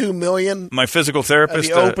 122 million. My physical therapist.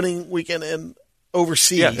 The opening weekend in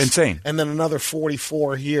overseas. Yeah, insane. And then another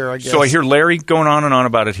 44 here, I guess. So I hear Larry going on and on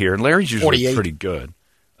about it here. And Larry's usually 48. Pretty good.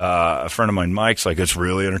 A friend of mine, Mike's like, it's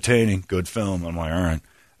really entertaining. Good film. I'm like, all right.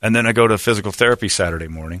 And then I go to physical therapy Saturday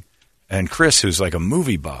morning. And Chris, who's like a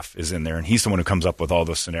movie buff, is in there. And he's the one who comes up with all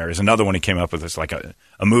those scenarios. Another one he came up with is like a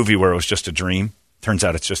movie where it was just a dream. Turns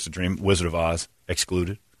out it's just a dream. Wizard of Oz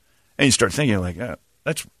excluded. And you start thinking like,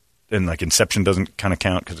 that's – and like Inception doesn't kind of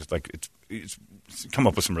count because it's like it's come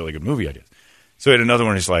up with some really good movie ideas. So he had another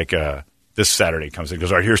one. He's like, this Saturday comes in. He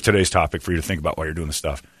goes, all right, here's today's topic for you to think about while you're doing this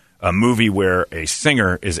stuff. A movie where a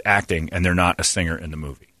singer is acting and they're not a singer in the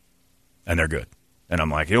movie. And they're good. And I'm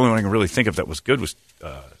like, the only one I can really think of that was good was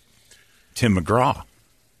Tim McGraw.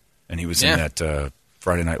 And he was in that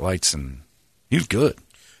Friday Night Lights, and he was good.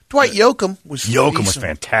 Dwight Yoakam was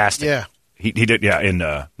fantastic. Yeah. He did, in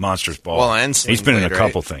Monsters Ball. Well, and he's been in a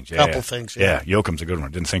couple things. Yeah, things, yeah. Yeah, Yoakam's a good one.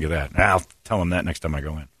 Didn't think of that. I'll tell him that next time I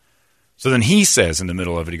go in. So then he says in the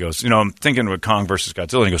middle of it, he goes, I'm thinking of Kong versus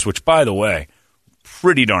Godzilla. And he goes, which, by the way,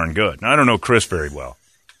 pretty darn good. Now, I don't know Chris very well,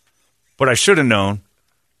 but I should have known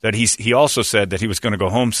that he also said that he was going to go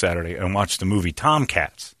home Saturday and watch the movie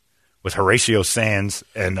Tomcats with Horatio Sands.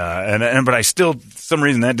 But I still, for some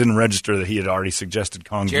reason, that didn't register that he had already suggested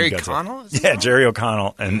Kong. Jerry O'Connell? Yeah, Jerry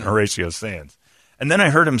O'Connell and Horatio Sands. And then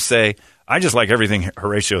I heard him say, I just like everything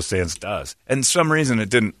Horatio Sands does. And for some reason, it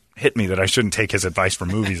didn't hit me that I shouldn't take his advice for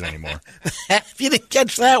movies anymore. If you didn't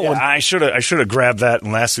catch that one. I should have grabbed that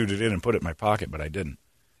and lassoed it in and put it in my pocket, but I didn't.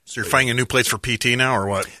 So you're finding a new place for PT now, or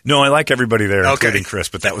what? No, I like everybody there, including Chris,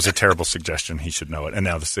 but that was a terrible suggestion. He should know it, and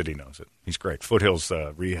now the city knows it. He's great. Foothills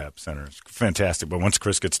Rehab Center is fantastic, but once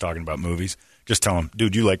Chris gets talking about movies, just tell him,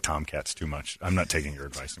 dude, you like Tomcats too much. I'm not taking your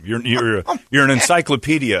advice. You're an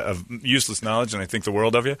encyclopedia of useless knowledge, and I think the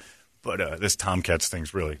world of you, but this Tomcats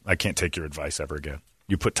thing's really, I can't take your advice ever again.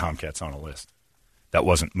 You put Tomcats on a list. That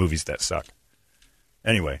wasn't movies that suck.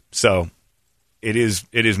 Anyway, so it is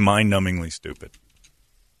mind-numbingly stupid.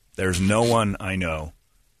 There's no one I know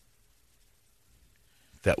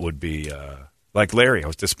that would be like Larry. I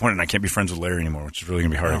was disappointed, and I can't be friends with Larry anymore, which is really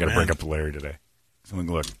going to be hard. I got to break up with Larry today. So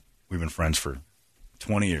look, we've been friends for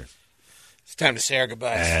 20 years. It's time to say our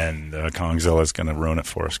goodbyes. And Kongzilla is going to ruin it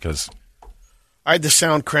for us because I had the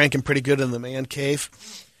sound cranking pretty good in the man cave,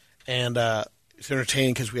 and it's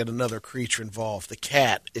entertaining because we had another creature involved. The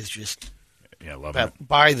cat is just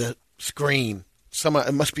by the screen.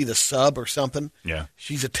 It must be the sub or something. Yeah.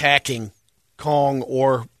 She's attacking Kong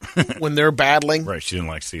or when they're battling. Right. She didn't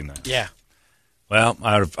like seeing that. Yeah. Well,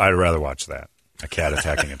 I'd rather watch that. A cat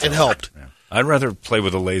attacking a It helped. Yeah. I'd rather play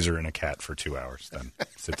with a laser and a cat for 2 hours than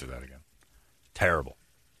sit through that again. Terrible.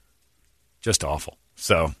 Just awful.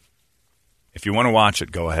 So if you want to watch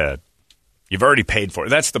it, go ahead. You've already paid for it.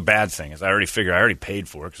 That's the bad thing is I already paid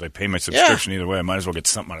for it because I pay my subscription either way. I might as well get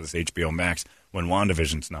something out of this HBO Max when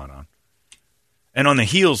WandaVision's not on. And on the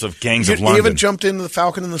heels of Gangs of London. You haven't jumped into the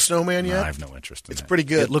Falcon and the Snowman yet? No, I have no interest in that. It's pretty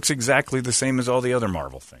good. It looks exactly the same as all the other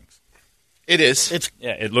Marvel things. It is.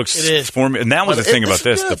 It looks. It is. And that was the thing about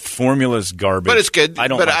this. Good. The formula's garbage. But it's good. I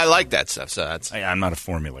I like that stuff. So that's. I'm not a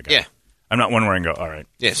formula guy. Yeah. I'm not one where I can go, all right.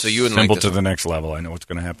 Yeah, so you wouldn't simple like to this the one. next level. I know what's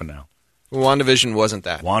going to happen now. WandaVision wasn't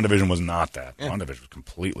that. WandaVision was not that. Yeah. WandaVision was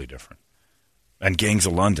completely different. And Gangs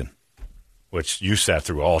of London, which you sat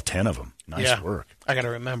through all 10 of them. Nice work. I got to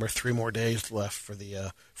remember 3 more days left for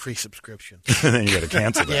the free subscription. And then you got to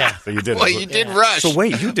cancel that. Yeah. So you did. Well, you did rush. So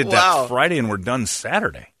wait, you did Wow. that Friday and we're done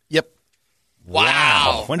Saturday. Yep.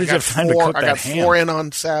 Wow. When did you have time to cook I that got ham? 4 in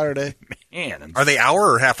on Saturday. Man, Are they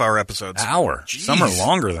hour or half-hour episodes? hour. Jeez. Some are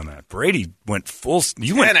longer than that. Brady went full.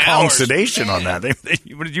 You went 10 Kong hours, sedation on that.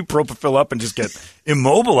 What did you propofol up and just get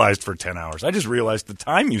immobilized for 10 hours? I just realized the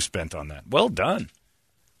time you spent on that. Well done.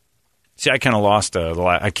 See, I kind of lost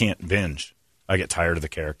I can't binge. I get tired of the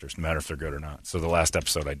characters, no matter if they're good or not. So the last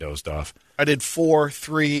episode, I dozed off. I did 4,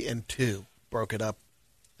 3, and 2. Broke it up.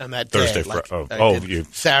 And that Thursday, day, you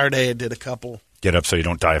Saturday, I did a couple. get up so you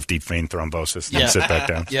don't die of deep vein thrombosis and then sit back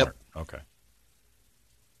down. Yep. Smart. Okay.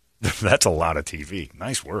 That's a lot of TV.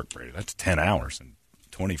 Nice work, Brady. That's 10 hours and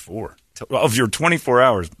 24. Of your 24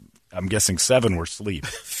 hours, I'm guessing 7 were sleep.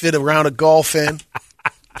 Fit a round of golf in.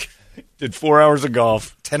 Did 4 hours of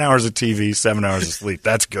golf, 10 hours of TV, 7 hours of sleep.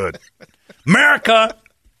 That's good. America!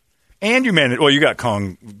 And you managed, well, you got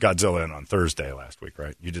Kong Godzilla in on Thursday last week,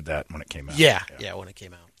 right? You did that when it came out. Yeah, when it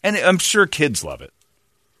came out. And I'm sure kids love it.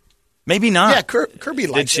 Maybe not. Yeah, Kirby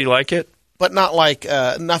liked it. Did she like it? But not like,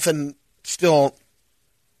 nothing, still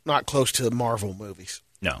not close to the Marvel movies.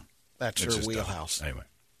 No. That's It's her just wheelhouse. Anyway.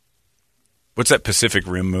 What's that Pacific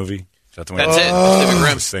Rim movie? Is that the one? That's it. Pacific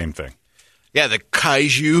Rim. Same thing. Yeah, the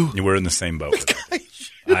kaiju. You were in the same boat with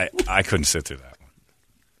it. I couldn't sit through that one.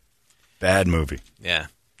 Bad movie. Yeah.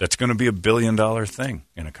 That's going to be $1 billion thing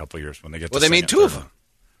in a couple of years when they get. Well, to they made second, 2 of third them. one.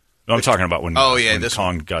 No, I'm talking about when. When this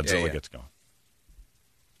Kong one. Godzilla Yeah. gets going.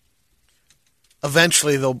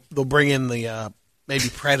 Eventually, they'll bring in the maybe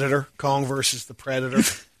Predator, Kong versus the Predator.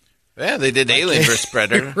 Yeah, they did Alien vs.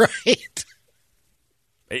 Predator. Right.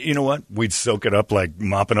 Hey, you know what? We'd soak it up like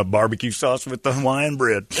mopping up barbecue sauce with the Hawaiian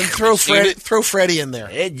bread. And throw Freddy in there.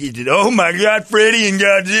 Oh my God, Freddy and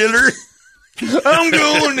Godzilla! I'm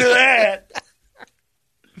going to that.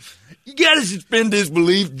 You got to suspend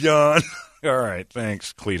disbelief, John. All right,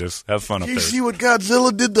 thanks, Cletus. Have fun up Did you there. see what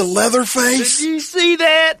Godzilla did to Leatherface? Did you see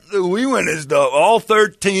that? We went as all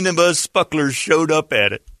 13 of us spucklers showed up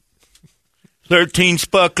at it. 13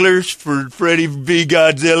 spucklers for Freddy v.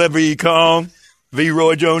 Godzilla v. Kong v.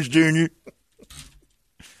 Roy Jones Jr.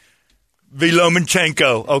 v.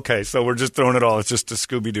 Lomachenko. Okay, so we're just throwing it all. It's just a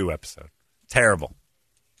Scooby-Doo episode. Terrible.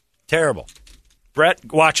 Brett,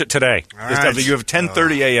 watch it today. All right. You have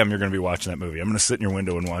 10:30 a.m. You're going to be watching that movie. I'm going to sit in your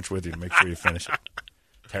window and watch with you to make sure you finish it.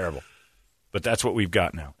 Terrible. But that's what we've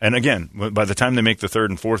got now. And again, by the time they make the 3rd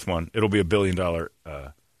and 4th one, it'll be $1 billion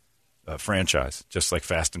franchise, just like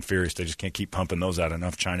Fast and Furious. They just can't keep pumping those out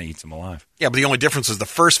enough. China eats them alive. Yeah, but the only difference is the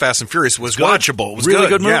first Fast and Furious was watchable. It was really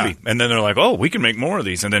good movie. Yeah. And then they're like, oh, we can make more of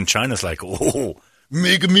these. And then China's like, oh,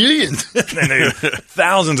 make $1 million. And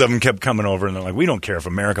thousands of them kept coming over, and they're like, we don't care if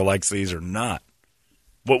America likes these or not.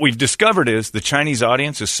 What we've discovered is the Chinese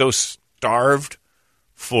audience is so starved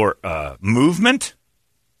for movement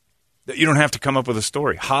that you don't have to come up with a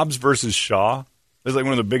story. Hobbs versus Shaw is like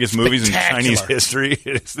one of the biggest movies in Chinese history.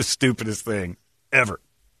 It's the stupidest thing ever.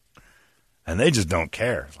 And they just don't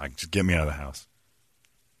care. Like, just get me out of the house.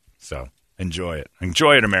 So enjoy it.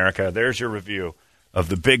 Enjoy it, America. There's your review of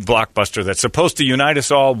the big blockbuster that's supposed to unite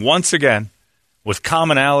us all once again with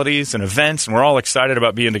commonalities and events, and we're all excited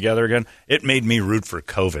about being together again. It made me root for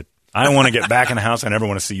COVID. I want to get back in the house. I never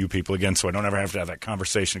want to see you people again, so I don't ever have to have that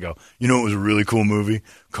conversation and go, you know, it was a really cool movie,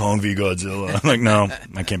 Kong v. Godzilla. I'm like, no,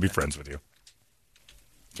 I can't be friends with you.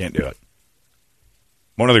 Can't do it.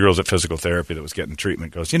 One of the girls at physical therapy that was getting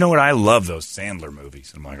treatment goes, you know what, I love those Sandler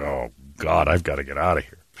movies. And I'm like, oh, God, I've got to get out of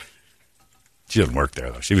here. She doesn't work there,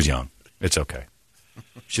 though. She was young. It's okay.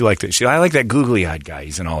 She liked it. I like that googly-eyed guy.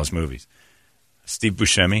 He's in all his movies. Steve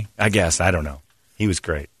Buscemi? I guess. I don't know. He was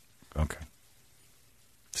great. Okay.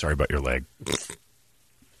 Sorry about your leg.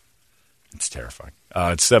 It's terrifying.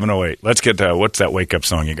 It's 7:08. Let's get to what's that wake-up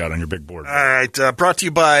song you got on your big board? All right. Brought to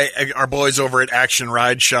you by our boys over at Action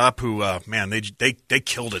Ride Shop who, man, they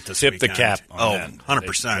killed it this Tip weekend. the cap on that.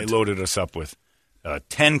 100%. They loaded us up with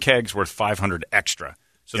 10 kegs worth $500 extra.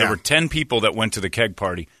 So there were 10 people that went to the keg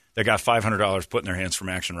party that got $500 put in their hands from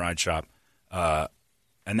Action Ride Shop.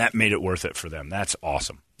 And that made it worth it for them. That's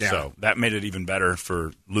awesome. Yeah. So that made it even better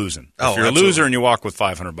for losing. Oh, If you're a absolutely. loser and you walk with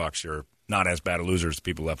 $500, you're not as bad a loser as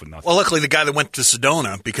people left with nothing. Well, luckily the guy that went to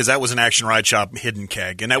Sedona, because that was an Action Ride Shop hidden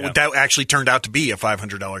keg, and that actually turned out to be a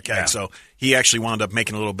 $500 keg. So he actually wound up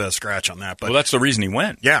making a little bit of scratch on that. But well, that's the reason he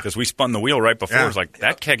went. Yeah, because we spun the wheel right before. It was like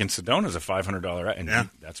that keg in Sedona is a $500, and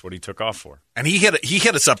that's what he took off for. And he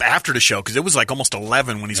hit us up after the show because it was like almost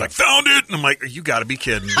 11 when he's like, found it, and I'm like, you got to be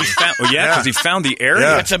kidding me. Because he found the area.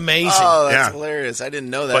 Yeah. It's amazing. Oh, that's hilarious! I didn't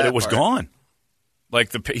know that. But it was gone.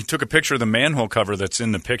 Like he took a picture of the manhole cover that's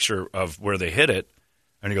in the picture of where they hit it,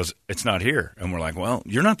 and he goes, "It's not here." And we're like, "Well,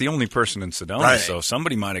 you're not the only person in Sedona, so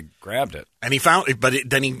somebody might have grabbed it." And he found it, but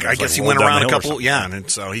then I guess he went around a couple, and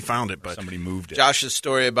so he found it. But somebody moved it. Josh's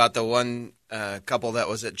story about the one couple that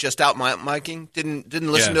was just out miking,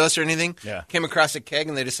 didn't listen to us or anything. Yeah. Came across a keg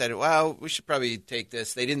and they decided, wow, we should probably take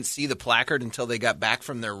this. They didn't see the placard until they got back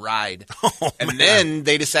from their ride, then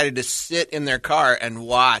they decided to sit in their car and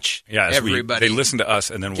watch everybody. They listened to us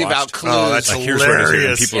and then give watched. out clues. Oh, that's like, here's where it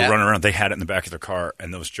is. And people running around. They had it in the back of their car,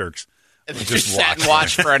 and those jerks just sat and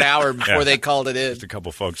watched for an hour before they called it in. Just a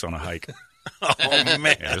couple folks on a hike. Oh,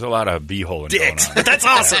 man. Yeah, there's a lot of bee-holing going on. That's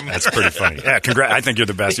awesome. That's pretty funny. Yeah, congrats. I think you're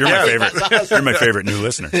the best. You're my favorite. Awesome. You're my favorite new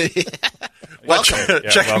listener. Welcome.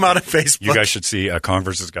 Check him out on Facebook. You guys should see Kong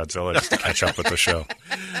vs. Godzilla just to catch up with the show.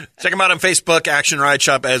 Check him out on Facebook, Action Ride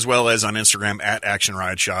Shop, as well as on Instagram at Action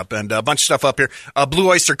Ride Shop. And a bunch of stuff up here. Blue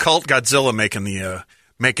Oyster Cult, Godzilla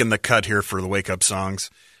making the cut here for the Wake Up songs.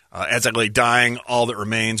 As I Lay Dying, All That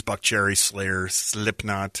Remains, Buck Cherry, Slayer,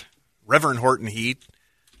 Slipknot, Reverend Horton Heat,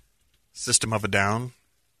 System of a Down.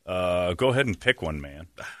 Go ahead and pick one, man.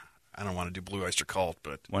 I don't want to do Blue Oyster Cult,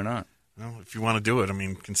 but why not? Well, if you want to do it, I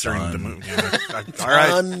mean, considering the movie. All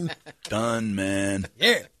right. Done, man.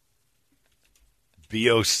 Yeah.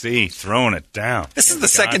 BOC, throwing it down. This is the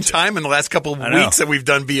second time in the last couple of weeks that we've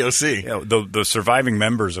done BOC. Yeah, the surviving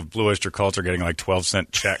members of Blue Oyster Cult are getting like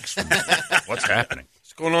 12-cent checks. What's happening?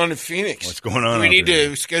 What's going on in Phoenix? What's going on? Do we need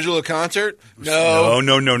to schedule a concert? No.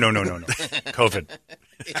 No. COVID.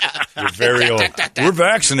 You're very old. We're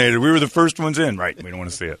vaccinated. We were the first ones in. Right. We don't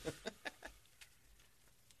want to see it.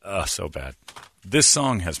 So bad. This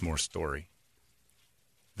song has more story.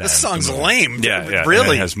 This song's lame. Yeah.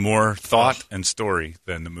 Really? It has more thought and story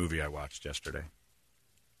than the movie I watched yesterday.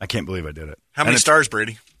 I can't believe I did it. How many stars,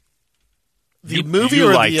 Brady? The movie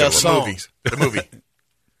or the song? Movies. The movie.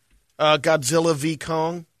 Godzilla v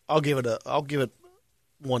Kong. I'll give it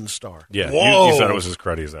 1 star. Yeah. You thought it was as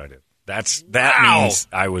cruddy as I did. That means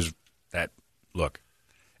I was that. Look,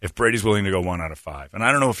 if Brady's willing to go 1 out of 5, and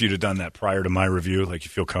I don't know if you'd have done that prior to my review, like you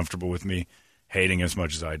feel comfortable with me hating as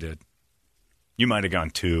much as I did. You might have gone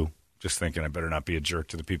 2, just thinking I better not be a jerk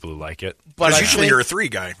to the people who like it. But usually you're a 3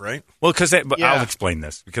 guy, right? Well, I'll explain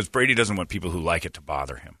this because Brady doesn't want people who like it to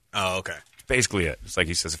bother him. Oh, okay. Basically it. It's like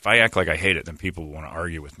he says, if I act like I hate it, then people will want to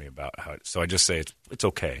argue with me about how it. So I just say it's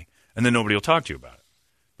okay, and then nobody will talk to you about it.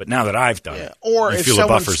 But now that I've done it, or you if feel a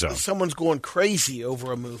buffer zone. Someone's going crazy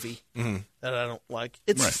over a movie that I don't like,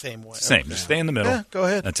 it's the same way. Same. Just stay in the middle. Yeah, go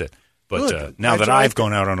ahead. That's it. But now that I've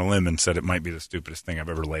gone out on a limb and said it might be the stupidest thing I've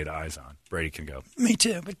ever laid eyes on, Brady can go. Me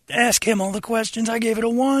too. But ask him all the questions. I gave it a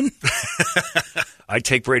 1. I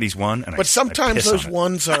take Brady's 1, and but sometimes those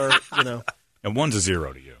 1s are, and 1's a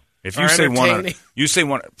 0 to you. If you say 1, you say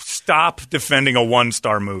 1. Stop defending a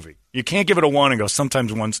 1-star movie. You can't give it a 1 and go.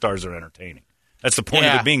 Sometimes 1 stars are entertaining. That's the point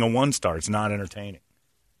of it being a 1-star. It's not entertaining.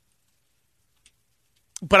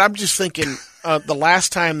 But I'm just thinking, the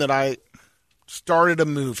last time that I started a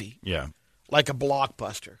movie, like a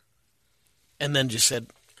blockbuster, and then just said,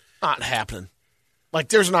 not happening. Like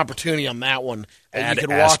there's an opportunity on that one, and you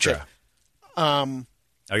can watch it.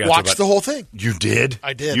 Watch the whole thing. You did?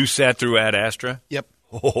 I did. You sat through Ad Astra? Yep.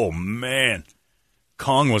 Oh, man.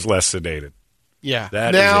 Kong was less sedated. Yeah.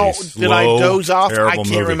 That now, is a slow, did I doze off? I can't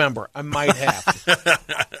movie. remember. I might have.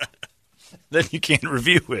 Then you can't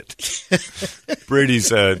review it.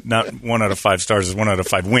 Brady's not 1 out of 5 stars, is 1 out of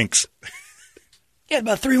 5 winks. Yeah,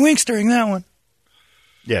 about 3 winks during that one.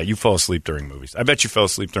 Yeah, you fall asleep during movies. I bet you fell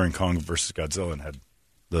asleep during Kong vs. Godzilla and had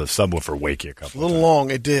the subwoofer wake you a couple of times. A little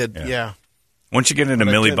long, it did, yeah. Once you get into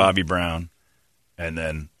Millie Bobby Brown, and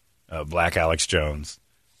then Black Alex Jones,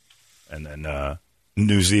 and then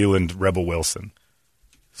New Zealand Rebel Wilson.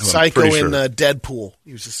 Psycho in Deadpool.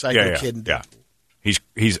 He was a psycho kid in Deadpool.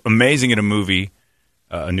 He's amazing at a movie,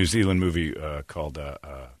 a New Zealand movie called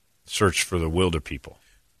Search for the Wilder People.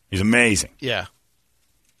 He's amazing. Yeah.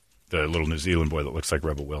 The little New Zealand boy that looks like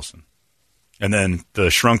Rebel Wilson. And then the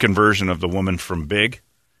shrunken version of the woman from Big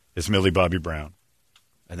is Millie Bobby Brown.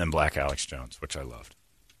 And then Black Alex Jones, which I loved.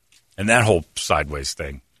 And that whole sideways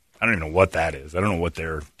thing, I don't even know what that is. I don't know what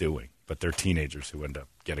they're doing. But they're teenagers who end up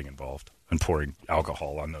getting involved and pouring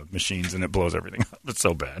alcohol on the machines, and it blows everything up. It's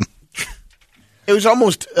so bad. It was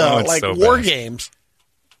almost like so war bad. games.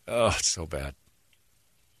 Oh, it's so bad.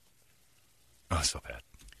 Oh, so bad.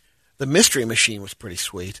 The Mystery Machine was pretty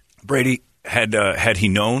sweet. Brady, had he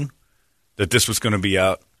known that this was going to be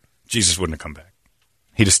out, Jesus wouldn't have come back.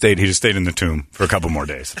 He'd have stayed in the tomb for a couple more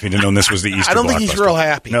days. If he'd have known this was the Easter I don't think he's blockbuster. real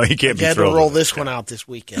happy. No, he can't be He had thrilled. to roll with this it. one out this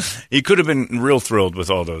weekend. He could have been real thrilled with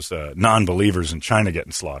all those non-believers in China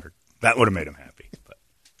getting slaughtered. That would have made him happy. But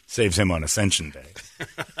saves him on Ascension Day.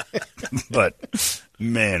 But,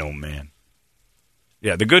 man, oh, man.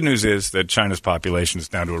 Yeah, the good news is that China's population is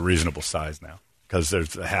down to a reasonable size now because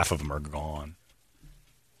there's half of them are gone.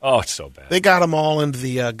 Oh, it's so bad. They got them all into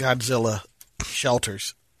the Godzilla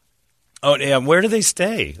shelters. Oh, yeah. Where do they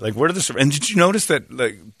stay? Like, where do the... And did you notice that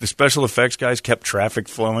the special effects guys kept traffic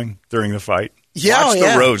flowing during the fight? Yeah, Watch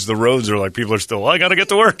the roads. The roads are like, people are still, I got to get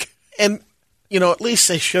to work. And, at least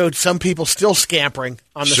they showed some people still scampering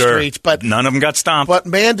on the Sure. streets. But none of them got stomped. But,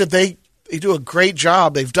 man, did they do a great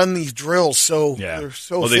job. They've done these drills they're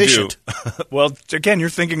so efficient. They do. Well, again, you're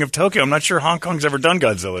thinking of Tokyo. I'm not sure Hong Kong's ever done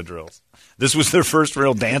Godzilla drills. This was their first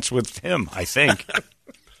real dance with him, I think.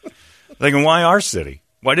 Thinking, why our city?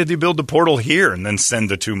 Why did they build the portal here and then send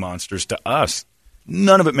the two monsters to us?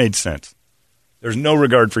 None of it made sense. There's no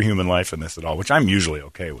regard for human life in this at all, which I'm usually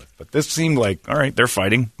okay with. But this seemed like, all right, they're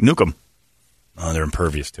fighting. Nuke them. Oh, they're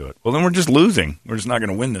impervious to it. Well, then we're just losing. We're just not going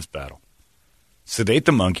to win this battle. Sedate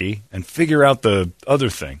the monkey and figure out the other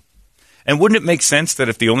thing. And wouldn't it make sense that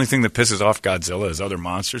if the only thing that pisses off Godzilla is other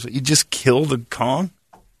monsters, that you just kill the Kong?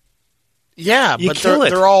 Yeah, You but kill it.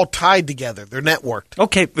 they're all tied together. They're networked.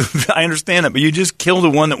 Okay, I understand that, but you just kill the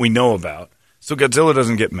one that we know about. So Godzilla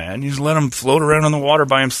doesn't get mad. You just let him float around on the water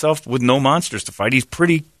by himself with no monsters to fight. He's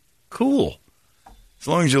pretty cool. As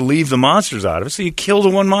long as you leave the monsters out of it. So you kill the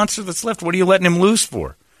one monster that's left. What are you letting him loose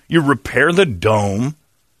for? You repair the dome,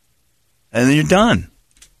 and then you're done.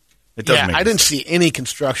 It doesn't make I didn't sense. see any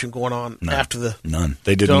construction going on after the None.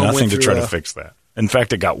 They did dome nothing went to through, try to fix that. In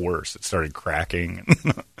fact, it got worse. It started cracking.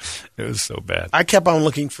 It was so bad. I kept on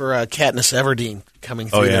looking for Katniss Everdeen coming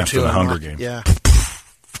through there, too. for the I'm Hunger like, Games. Yeah.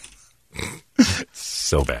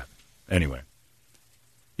 So bad. Anyway,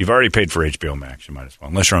 you've already paid for HBO Max. You might as well.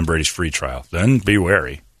 Unless you're on Brady's free trial. Then be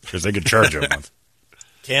wary, because they could charge you a month.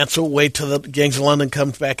 Cancel, wait till the Gangs of London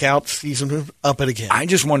comes back out, season up it again. I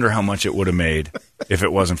just wonder how much it would have made if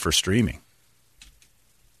it wasn't for streaming.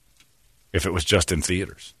 If it was just in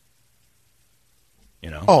theaters.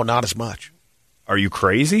 Oh, not as much. Are you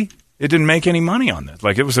crazy? It didn't make any money on this.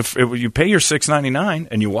 Like, you pay your $6.99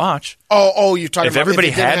 and you watch. Oh, you're talking if about everybody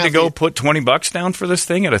if it didn't had to have go the- put $20 down for this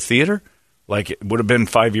thing at a theater, like it would have been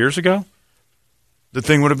 5 years ago, the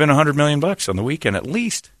thing would have been $100 million on the weekend at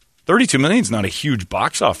least. $32 million is not a huge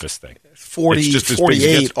box office thing. 40, it's just as 48 big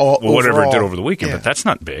as it gets. Whatever it overall. did over the weekend, Yeah. but that's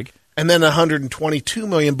not big. And then $122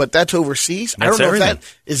 million, but that's overseas. I That's don't know everything.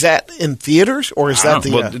 is that in theaters or is that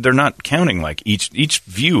the? Well, they're not counting like each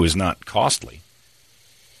view is not costly.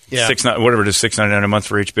 Yeah. Whatever it is, $6.99 a month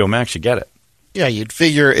for HBO Max, you get it. Yeah, you'd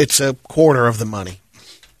figure it's a quarter of the money.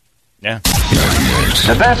 Yeah.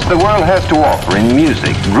 The best the world has to offer in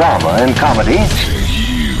music, drama, and comedy